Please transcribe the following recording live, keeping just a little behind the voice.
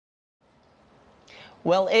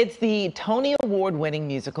Well, it's the Tony Award-winning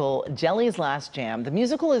musical, Jelly's Last Jam. The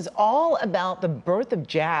musical is all about the birth of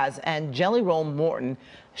jazz, and Jelly Roll Morton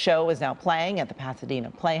show is now playing at the Pasadena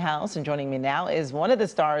Playhouse. And joining me now is one of the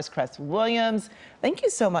stars, Cress Williams. Thank you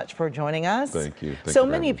so much for joining us. Thank you. So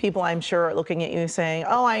many people, I'm sure, are looking at you saying,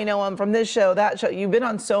 oh, I know him from this show, that show. You've been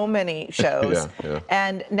on so many shows. Yeah.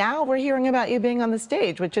 And now we're hearing about you being on the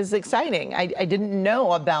stage, which is exciting. I didn't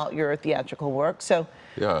know about your theatrical work. So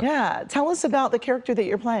yeah, tell us about the character that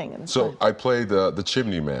you're playing. So I play the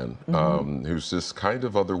chimney man, who's this kind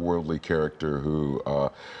of otherworldly character who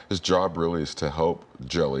his job really is to help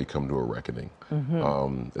Jelly come to a reckoning.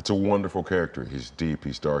 It's a wonderful character. He's deep,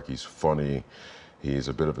 he's dark, he's funny, he's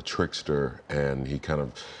a bit of a trickster, and he kind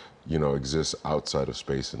of, you know, exists outside of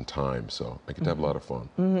space and time. So I get to have a lot of fun.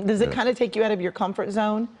 Does it kind of take you out of your comfort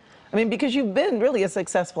zone? I mean, because you've been really a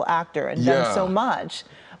successful actor and done so much.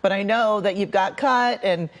 But I know that you've got cut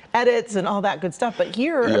and edits and all that good stuff. But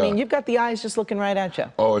here, I mean, you've got the eyes just looking right at you.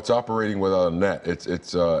 Oh, it's operating without a net.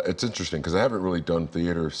 It's interesting because I haven't really done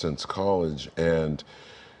theater since college, and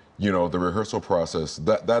you know, the rehearsal process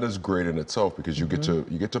that is great in itself because you get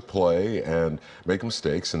to play and make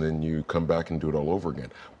mistakes, and then you come back and do it all over again.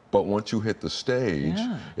 But once you hit the stage,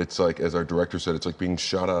 it's like, as our director said, it's like being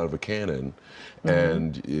shot out of a cannon.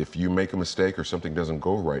 And if you make a mistake or something doesn't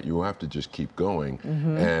go right, you have to just keep going.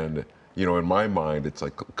 And you know, in my mind, it's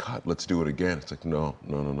like, cut, let's do it again. It's like, no.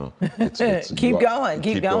 It's keep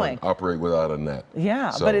going. Operate without a net. Yeah,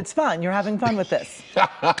 so. But it's fun. You're having fun with this.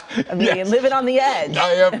 I mean, you live it on the edge.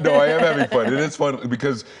 I am having fun. It is fun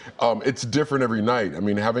because it's different every night. I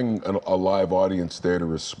mean, having a live audience there to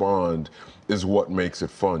respond is what makes it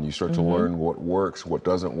fun. You start to learn what works, what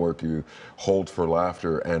doesn't work. You hold for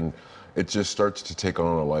laughter, and it just starts to take on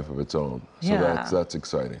a life of its own. So that's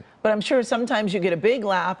exciting. But I'm sure sometimes you get a big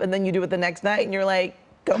laugh, and then you do it the next night, and you're like,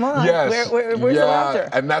 come on, where's the laughter?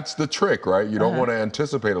 And that's the trick, right? You don't want to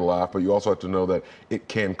anticipate a laugh, but you also have to know that it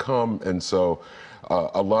can come. And so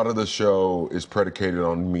a lot of the show is predicated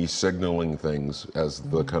on me signaling things as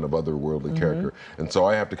the kind of otherworldly character. And so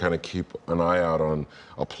I have to kind of keep an eye out on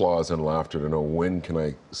applause and laughter to know when can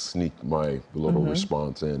I sneak my little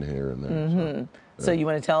response in here and there. So you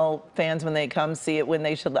want to tell fans when they come see it when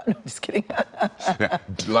they should laugh? No, just kidding.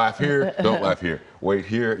 Laugh here, don't laugh here. Wait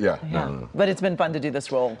here, no. But it's been fun to do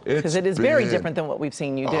this role because it is very different than what we've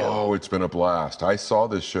seen you do. Oh, it's been a blast. I saw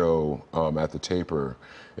this show at the Taper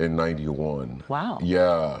in '91. Wow.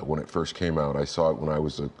 Yeah, when it first came out. I saw it when I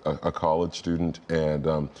was a college student,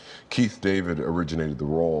 and Keith David originated the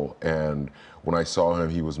role, and when I saw him,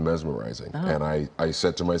 he was mesmerizing. And I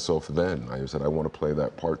said to myself then, I said, I want to play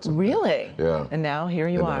that part someday. Really? Yeah. And now here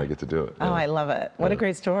you are. And I get to do it. Oh, I love it. What a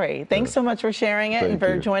great story. Thanks so much for sharing it and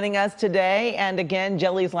for joining us today. And again,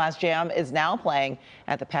 Jelly's Last Jam is now playing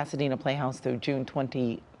at the Pasadena Playhouse through June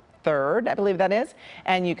 23rd, I believe that is.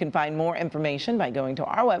 And you can find more information by going to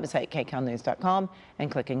our website, kcalnews.com,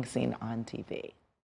 and clicking Seen on TV.